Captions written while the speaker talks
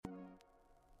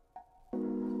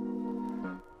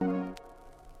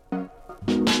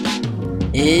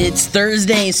It's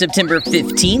Thursday, September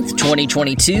 15th,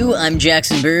 2022. I'm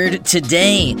Jackson Bird.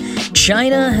 Today,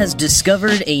 China has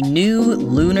discovered a new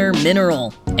lunar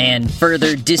mineral and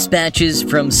further dispatches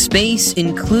from space,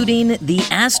 including the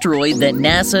asteroid that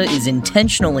NASA is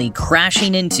intentionally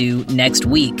crashing into next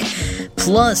week.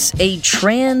 Plus, a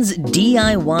trans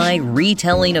DIY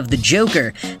retelling of the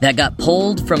Joker that got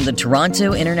pulled from the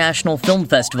Toronto International Film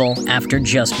Festival after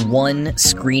just one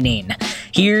screening.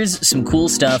 Here's some cool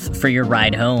stuff for your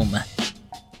ride home.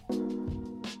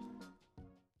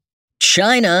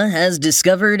 China has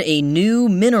discovered a new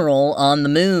mineral on the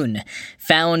moon.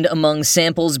 Found among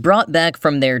samples brought back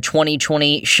from their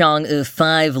 2020 Chang'e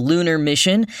 5 lunar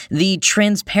mission, the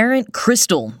transparent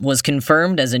crystal was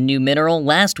confirmed as a new mineral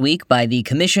last week by the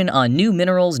Commission on New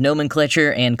Minerals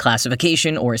Nomenclature and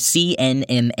Classification, or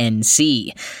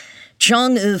CNMNC.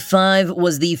 Chang'e 5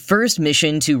 was the first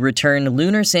mission to return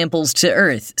lunar samples to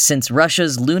Earth since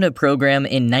Russia's Lunar program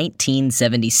in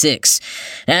 1976.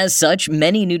 As such,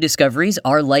 many new discoveries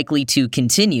are likely to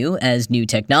continue as new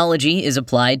technology is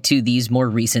applied to these more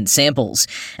recent samples.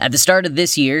 At the start of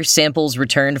this year, samples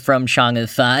returned from Chang'e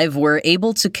 5 were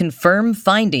able to confirm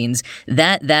findings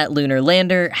that lunar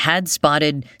lander had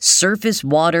spotted surface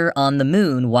water on the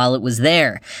moon while it was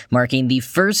there, marking the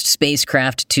first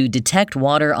spacecraft to detect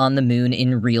water on the moon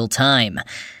in real time.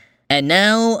 And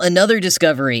now, another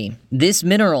discovery. This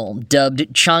mineral,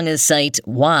 dubbed Chang'e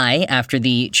Y after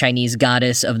the Chinese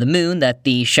goddess of the moon that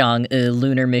the Chang'e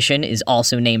lunar mission is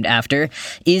also named after,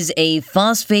 is a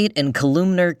phosphate and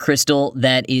columnar crystal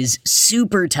that is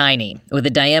super tiny, with a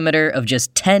diameter of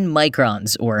just 10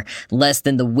 microns, or less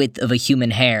than the width of a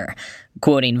human hair.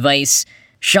 Quoting Vice,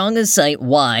 Chang'e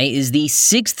Y is the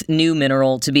sixth new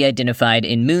mineral to be identified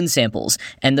in moon samples,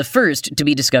 and the first to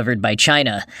be discovered by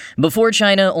China. Before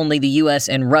China, only the US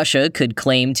and Russia could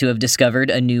claim to have discovered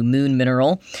a new moon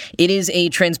mineral. It is a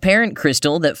transparent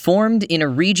crystal that formed in a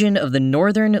region of the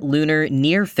northern lunar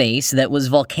near face that was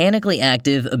volcanically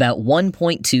active about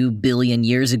 1.2 billion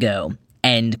years ago.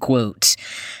 End quote.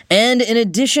 And in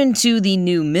addition to the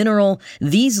new mineral,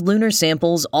 these lunar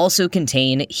samples also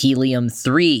contain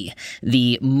helium-3,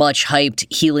 the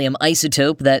much-hyped helium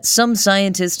isotope that some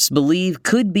scientists believe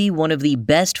could be one of the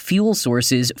best fuel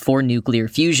sources for nuclear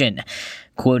fusion.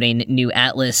 Quoting New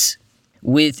Atlas,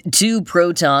 with 2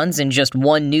 protons and just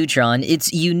 1 neutron,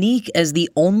 it's unique as the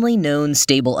only known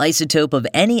stable isotope of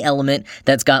any element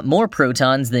that's got more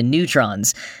protons than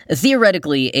neutrons.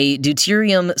 Theoretically, a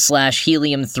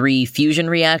deuterium/helium-3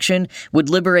 fusion reaction would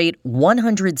liberate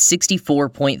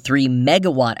 164.3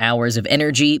 megawatt hours of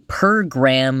energy per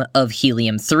gram of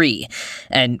helium-3.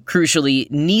 And crucially,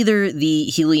 neither the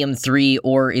helium-3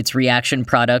 or its reaction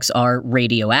products are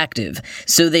radioactive,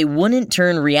 so they wouldn't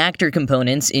turn reactor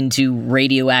components into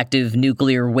radioactive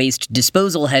nuclear waste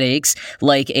disposal headaches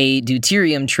like a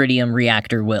deuterium-tritium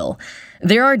reactor will.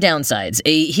 There are downsides.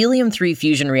 A helium-3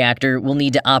 fusion reactor will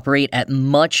need to operate at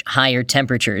much higher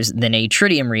temperatures than a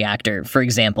tritium reactor, for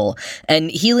example, and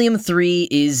helium-3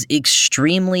 is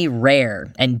extremely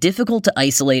rare and difficult to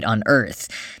isolate on Earth.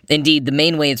 Indeed, the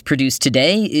main way it's produced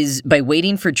today is by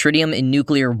waiting for tritium in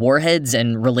nuclear warheads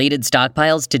and related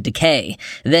stockpiles to decay,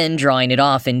 then drawing it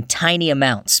off in tiny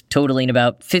amounts, totaling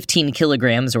about 15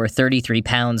 kilograms or 33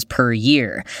 pounds per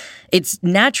year. It's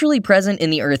naturally present in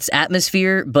the Earth's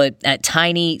atmosphere, but at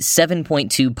tiny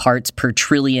 7.2 parts per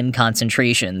trillion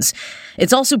concentrations.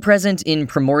 It's also present in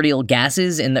primordial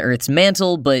gases in the Earth's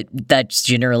mantle, but that's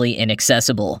generally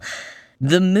inaccessible.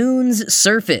 The moon's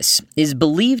surface is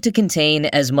believed to contain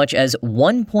as much as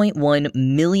 1.1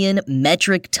 million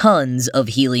metric tons of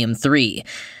helium-3.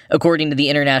 According to the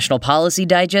International Policy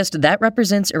Digest, that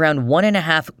represents around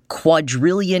 $1.5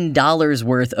 quadrillion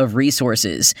worth of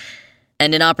resources.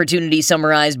 And an opportunity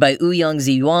summarized by Ouyang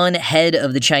Ziyuan, head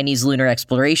of the Chinese Lunar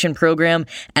Exploration Program,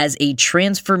 as a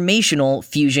transformational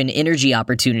fusion energy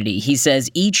opportunity. He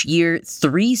says each year,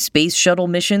 3 space shuttle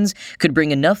missions could bring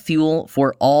enough fuel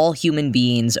for all human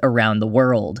beings around the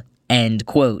world. End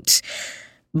quote.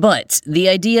 But the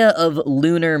idea of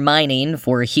lunar mining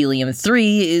for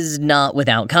helium-3 is not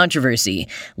without controversy,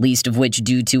 least of which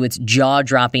due to its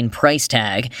jaw-dropping price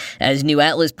tag. As New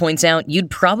Atlas points out, you'd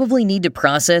probably need to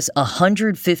process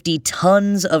 150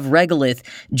 tons of regolith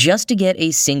just to get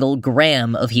a single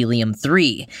gram of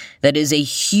helium-3. That is a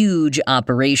huge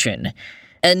operation.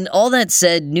 And all that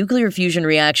said, nuclear fusion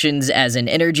reactions as an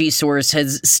energy source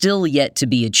has still yet to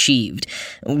be achieved.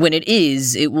 When it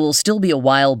is, it will still be a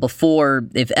while before,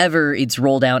 if ever, it's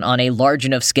rolled out on a large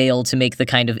enough scale to make the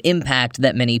kind of impact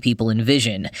that many people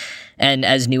envision. And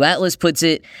as New Atlas puts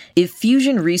it, if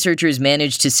fusion researchers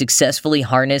manage to successfully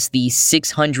harness the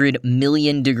 600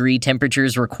 million degree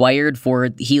temperatures required for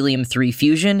helium-3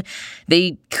 fusion,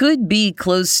 they could be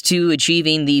close to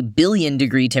achieving the billion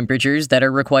degree temperatures that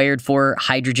are required for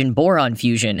hydrogen boron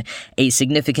fusion, a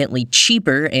significantly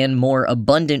cheaper and more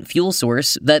abundant fuel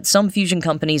source that some fusion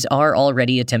companies are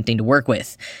already attempting to work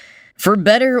with. For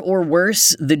better or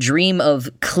worse, the dream of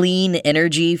clean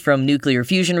energy from nuclear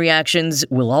fusion reactions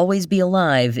will always be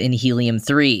alive in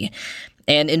helium-3.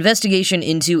 An investigation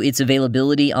into its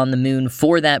availability on the moon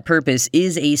for that purpose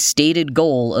is a stated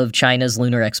goal of China's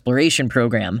lunar exploration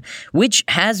program, which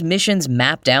has missions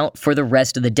mapped out for the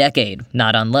rest of the decade,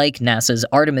 not unlike NASA's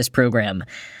Artemis program.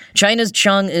 China's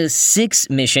Chang'e 6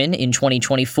 mission in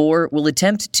 2024 will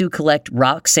attempt to collect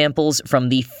rock samples from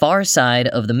the far side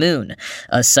of the moon,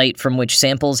 a site from which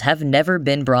samples have never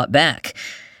been brought back.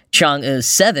 Chang'e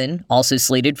 7, also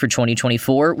slated for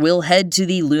 2024, will head to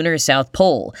the lunar South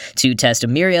Pole to test a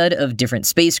myriad of different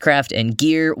spacecraft and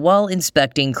gear while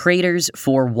inspecting craters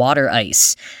for water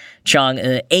ice.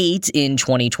 Chang'e 8 in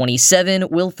 2027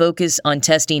 will focus on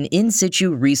testing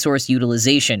in-situ resource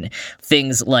utilization,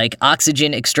 things like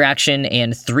oxygen extraction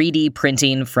and 3D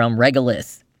printing from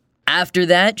regolith. After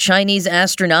that, Chinese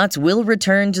astronauts will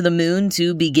return to the moon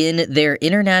to begin their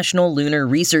International Lunar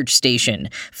Research Station,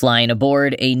 flying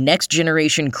aboard a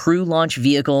next-generation crew launch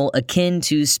vehicle akin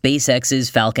to SpaceX's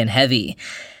Falcon Heavy.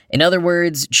 In other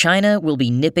words, China will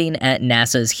be nipping at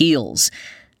NASA's heels.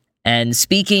 And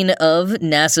speaking of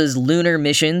NASA's lunar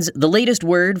missions, the latest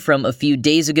word from a few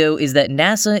days ago is that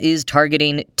NASA is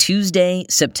targeting Tuesday,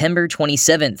 September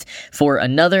 27th for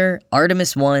another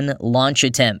Artemis 1 launch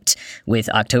attempt, with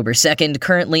October 2nd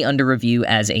currently under review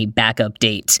as a backup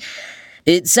date.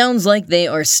 It sounds like they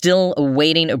are still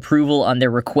awaiting approval on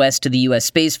their request to the U.S.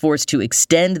 Space Force to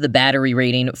extend the battery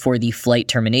rating for the flight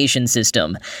termination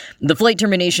system. The flight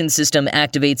termination system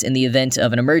activates in the event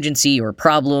of an emergency or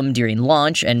problem during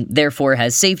launch and therefore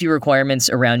has safety requirements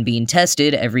around being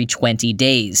tested every 20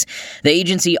 days. The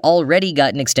agency already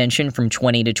got an extension from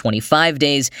 20 to 25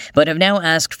 days, but have now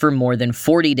asked for more than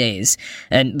 40 days.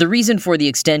 And the reason for the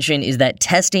extension is that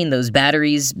testing those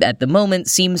batteries at the moment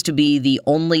seems to be the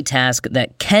only task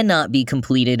that cannot be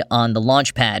completed on the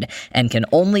launch pad and can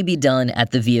only be done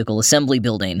at the vehicle assembly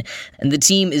building. And the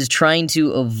team is trying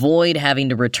to avoid having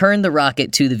to return the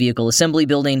rocket to the vehicle assembly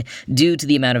building due to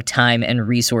the amount of time and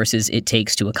resources it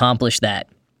takes to accomplish that.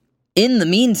 In the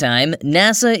meantime,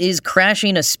 NASA is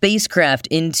crashing a spacecraft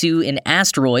into an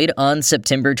asteroid on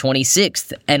September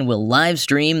 26th and will live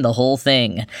stream the whole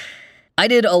thing. I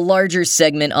did a larger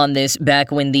segment on this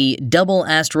back when the Double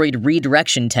Asteroid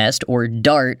Redirection Test, or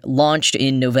DART, launched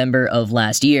in November of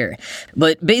last year.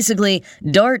 But basically,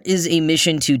 DART is a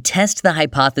mission to test the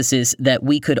hypothesis that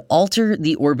we could alter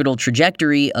the orbital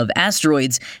trajectory of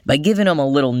asteroids by giving them a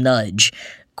little nudge.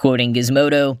 Quoting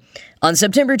Gizmodo, on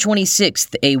September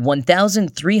 26th, a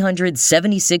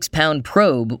 1,376-pound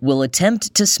probe will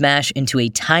attempt to smash into a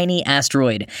tiny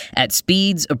asteroid at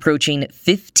speeds approaching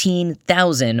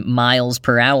 15,000 miles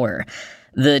per hour.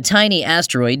 The tiny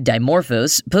asteroid,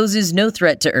 Dimorphos, poses no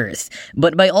threat to Earth,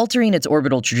 but by altering its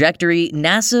orbital trajectory,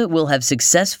 NASA will have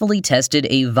successfully tested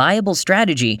a viable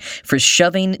strategy for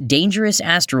shoving dangerous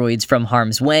asteroids from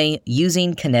harm's way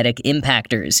using kinetic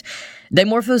impactors.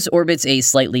 Dimorphos orbits a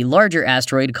slightly larger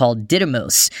asteroid called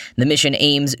Didymos. The mission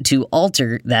aims to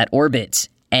alter that orbit.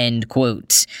 End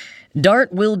quote.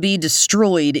 DART will be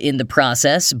destroyed in the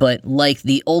process, but like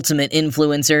the ultimate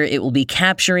influencer, it will be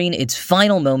capturing its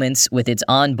final moments with its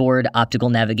onboard optical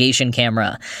navigation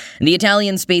camera. The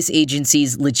Italian space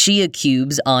agency's Lucia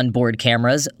Cube's onboard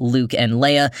cameras, Luke and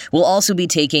Leia, will also be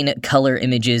taking color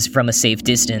images from a safe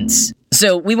distance.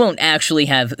 So we won't actually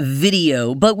have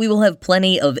video, but we will have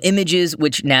plenty of images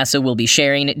which NASA will be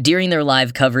sharing during their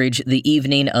live coverage the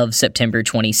evening of September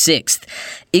 26th.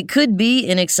 It could be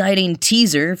an exciting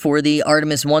teaser for the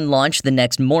Artemis 1 launch the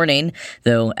next morning,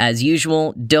 though as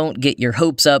usual, don't get your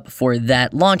hopes up for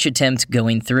that launch attempt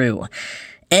going through.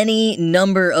 Any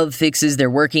number of fixes they're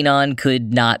working on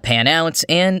could not pan out,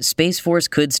 and Space Force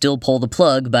could still pull the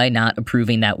plug by not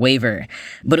approving that waiver.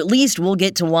 But at least we'll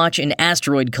get to watch an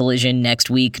asteroid collision next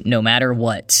week, no matter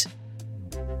what.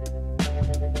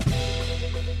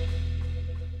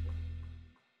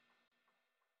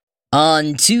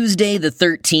 On Tuesday the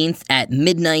 13th at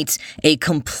midnight, a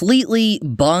completely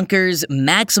bonkers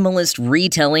maximalist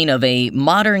retelling of a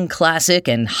modern classic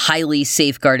and highly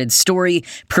safeguarded story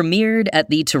premiered at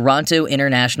the Toronto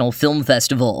International Film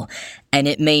Festival, and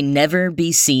it may never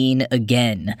be seen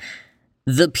again.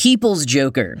 The People's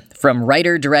Joker, from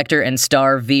writer, director, and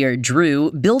star Veer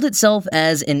Drew, billed itself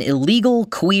as an illegal,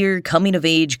 queer,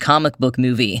 coming-of-age comic book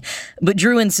movie. But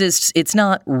Drew insists it's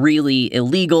not really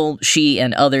illegal. She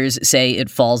and others say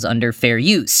it falls under fair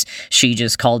use. She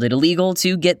just called it illegal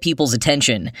to get people's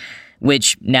attention.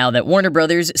 Which, now that Warner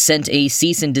Brothers sent a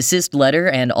cease and desist letter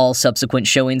and all subsequent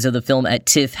showings of the film at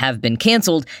TIFF have been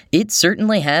canceled, it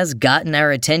certainly has gotten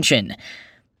our attention.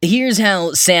 Here's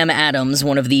how Sam Adams,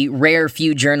 one of the rare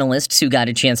few journalists who got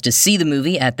a chance to see the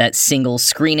movie at that single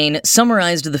screening,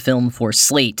 summarized the film for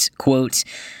Slate. Quote,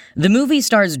 "The movie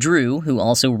stars Drew, who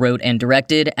also wrote and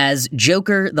directed, as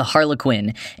Joker the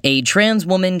Harlequin, a trans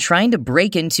woman trying to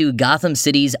break into Gotham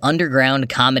City's underground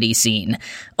comedy scene.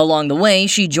 Along the way,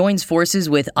 she joins forces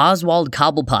with Oswald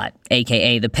Cobblepot,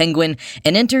 aka the Penguin,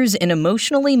 and enters an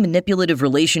emotionally manipulative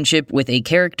relationship with a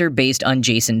character based on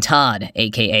Jason Todd,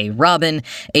 aka Robin,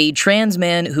 a trans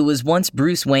man who was once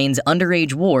Bruce Wayne's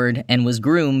underage ward and was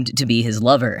groomed to be his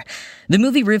lover. The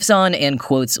movie riffs on and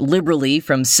quotes liberally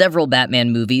from several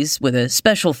Batman movies, with a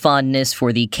special fondness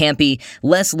for the campy,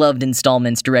 less loved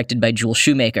installments directed by Joel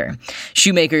Schumacher.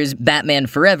 Schumacher's Batman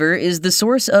Forever is the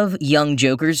source of young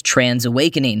Joker's trans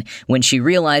awakening, when she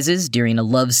realizes, during a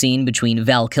love scene between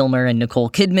Val Kilmer and Nicole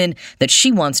Kidman, that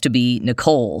she wants to be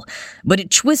Nicole. But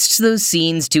it twists those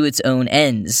scenes to its own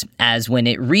ends, as when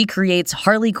it recreates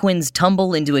Harley Quinn's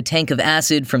tumble into a tank of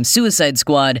acid from Suicide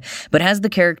Squad, but has the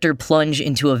character plunge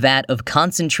into a vat of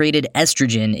concentrated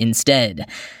estrogen instead.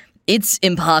 It's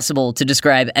impossible to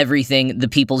describe everything The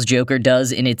People's Joker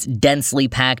does in its densely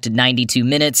packed 92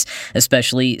 minutes,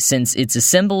 especially since it's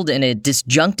assembled in a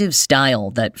disjunctive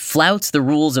style that flouts the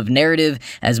rules of narrative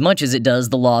as much as it does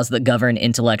the laws that govern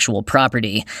intellectual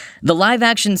property. The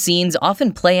live-action scenes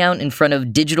often play out in front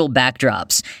of digital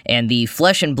backdrops, and the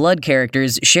flesh and blood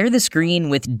characters share the screen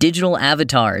with digital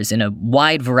avatars in a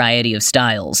wide variety of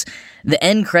styles. The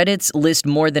end credits list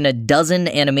more than a dozen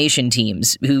animation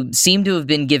teams, who seem to have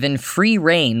been given free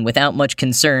rein without much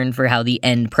concern for how the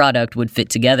end product would fit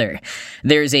together.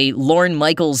 There's a Lorne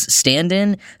Michaels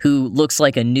stand-in, who looks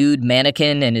like a nude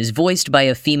mannequin and is voiced by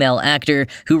a female actor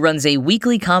who runs a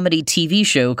weekly comedy TV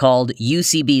show called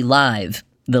UCB Live.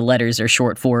 The letters are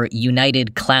short for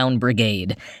United Clown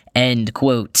Brigade. End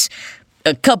quote.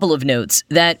 A couple of notes.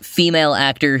 That female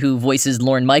actor who voices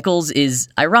Lorne Michaels is,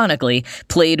 ironically,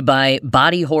 played by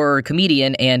body horror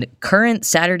comedian and current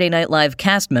Saturday Night Live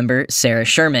cast member Sarah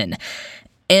Sherman.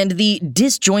 And the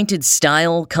disjointed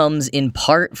style comes in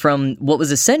part from what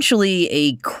was essentially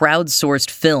a crowdsourced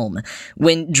film.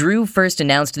 When Drew first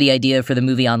announced the idea for the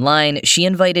movie online, she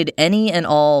invited any and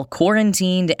all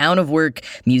quarantined, out-of-work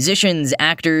musicians,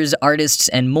 actors, artists,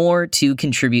 and more to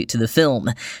contribute to the film,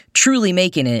 truly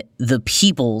making it the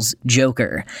People's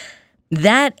Joker.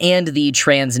 That and the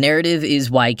trans narrative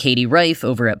is why Katie Rife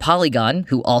over at Polygon,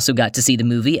 who also got to see the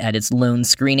movie at its lone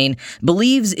screening,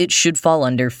 believes it should fall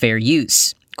under fair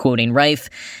use. Quoting Rife,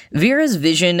 "Vera's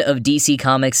vision of DC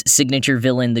Comics' signature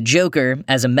villain, the Joker,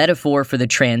 as a metaphor for the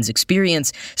trans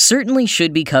experience certainly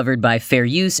should be covered by fair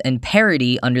use and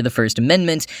parody under the First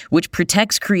Amendment, which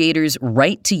protects creators'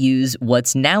 right to use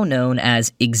what's now known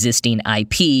as existing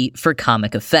IP for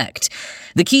comic effect.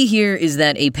 The key here is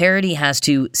that a parody has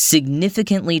to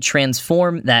significantly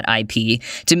transform that IP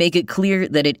to make it clear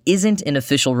that it isn't an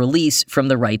official release from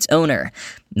the rights owner.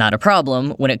 Not a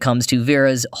problem when it comes to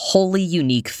Vera's wholly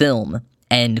unique film."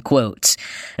 End quote.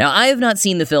 Now, I have not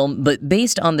seen the film, but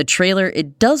based on the trailer,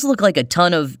 it does look like a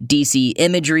ton of DC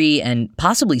imagery and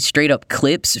possibly straight-up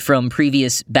clips from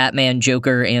previous Batman,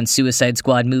 Joker, and Suicide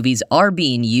Squad movies are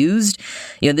being used.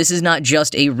 This is not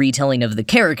just a retelling of the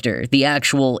character. The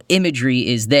actual imagery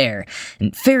is there.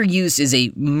 And fair use is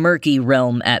a murky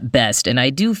realm at best, and I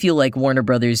do feel like Warner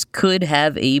Brothers could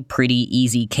have a pretty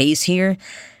easy case here.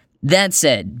 That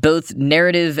said, both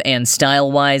narrative and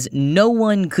style-wise, no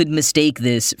one could mistake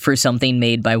this for something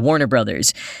made by Warner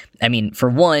Brothers. I mean, for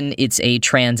one, it's a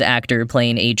trans actor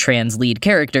playing a trans lead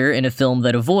character in a film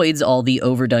that avoids all the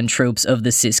overdone tropes of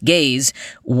the cis gaze.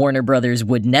 Warner Brothers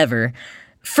would never.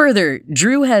 Further,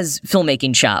 Drew has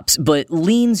filmmaking chops, but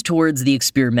leans towards the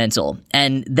experimental,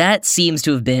 and that seems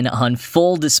to have been on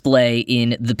full display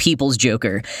in The People's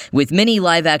Joker, with many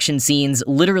live-action scenes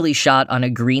literally shot on a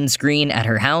green screen at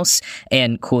her house,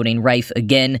 and, quoting Rife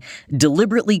again,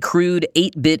 deliberately crude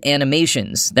 8-bit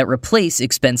animations that replace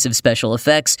expensive special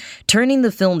effects, turning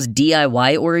the film's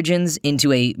DIY origins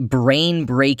into a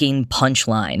brain-breaking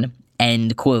punchline,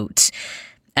 end quote.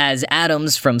 As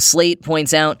Adams from Slate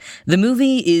points out, the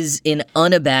movie is an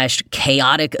unabashed,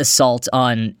 chaotic assault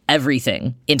on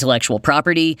everything: intellectual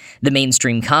property, the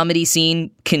mainstream comedy scene,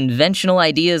 conventional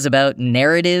ideas about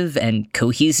narrative and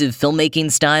cohesive filmmaking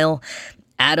style.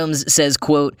 Adams says,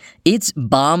 quote, "Its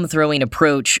bomb-throwing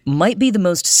approach might be the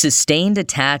most sustained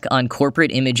attack on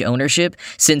corporate image ownership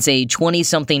since a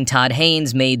 20-something Todd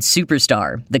Haynes made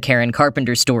Superstar, the Karen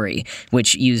Carpenter story,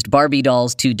 which used Barbie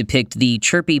dolls to depict the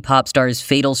chirpy pop star's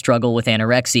fatal struggle with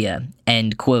anorexia,"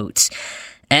 end quote.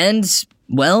 And,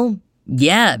 well,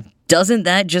 yeah, doesn't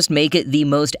that just make it the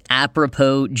most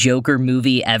apropos Joker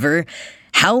movie ever?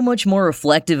 How much more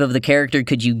reflective of the character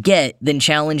could you get than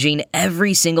challenging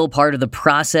every single part of the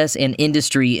process and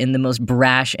industry in the most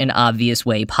brash and obvious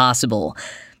way possible?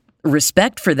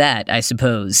 Respect for that, I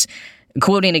suppose.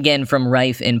 Quoting again from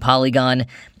Rife in Polygon,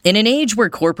 "In an age where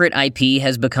corporate IP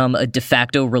has become a de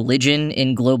facto religion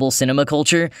in global cinema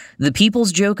culture, The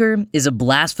People's Joker is a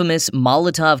blasphemous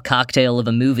Molotov cocktail of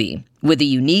a movie, with a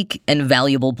unique and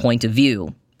valuable point of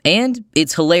view. And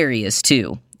it's hilarious,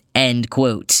 too." End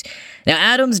quote. Now,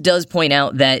 Adams does point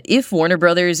out that if Warner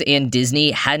Brothers and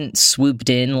Disney hadn't swooped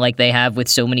in like they have with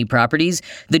so many properties,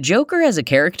 the Joker as a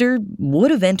character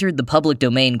would have entered the public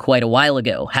domain quite a while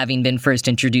ago, having been first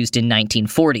introduced in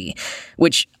 1940,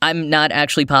 which I'm not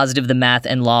actually positive the math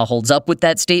and law holds up with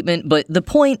that statement, but the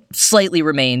point slightly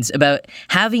remains about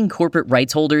having corporate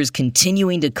rights holders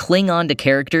continuing to cling on to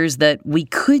characters that we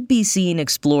could be seeing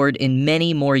explored in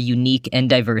many more unique and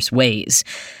diverse ways.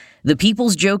 The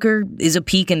People's Joker is a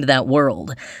peek into that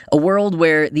world, a world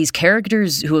where these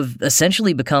characters who have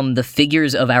essentially become the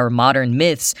figures of our modern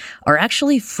myths are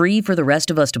actually free for the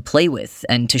rest of us to play with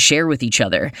and to share with each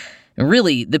other.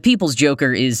 Really, The People's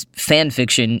Joker is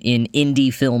fanfiction in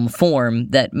indie film form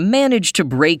that managed to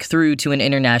break through to an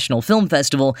international film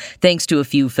festival thanks to a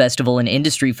few festival and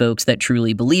industry folks that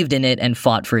truly believed in it and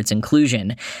fought for its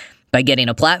inclusion. By getting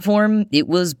a platform, it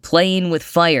was playing with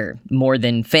fire, more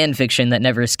than fanfiction that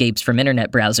never escapes from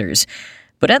internet browsers.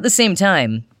 But at the same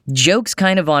time, joke's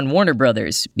kind of on Warner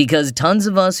Brothers, because tons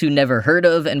of us who never heard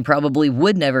of and probably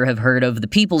would never have heard of The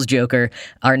People's Joker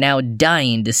are now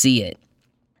dying to see it.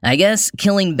 I guess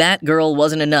killing Batgirl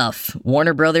wasn't enough.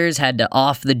 Warner Brothers had to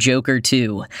off the Joker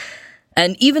too.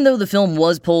 And even though the film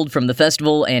was pulled from the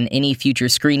festival and any future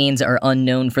screenings are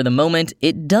unknown for the moment,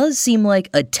 it does seem like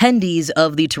attendees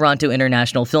of the Toronto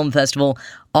International Film Festival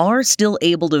are still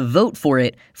able to vote for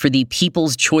it for the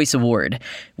People's Choice Award,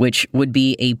 which would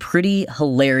be a pretty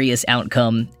hilarious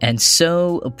outcome and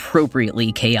so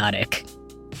appropriately chaotic.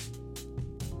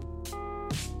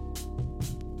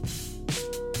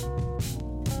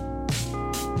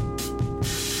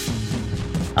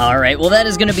 Alright, well that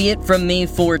is going to be it from me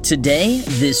for today.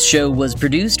 This show was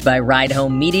produced by Ride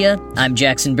Home Media. I'm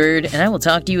Jackson Bird, and I will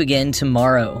talk to you again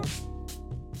tomorrow.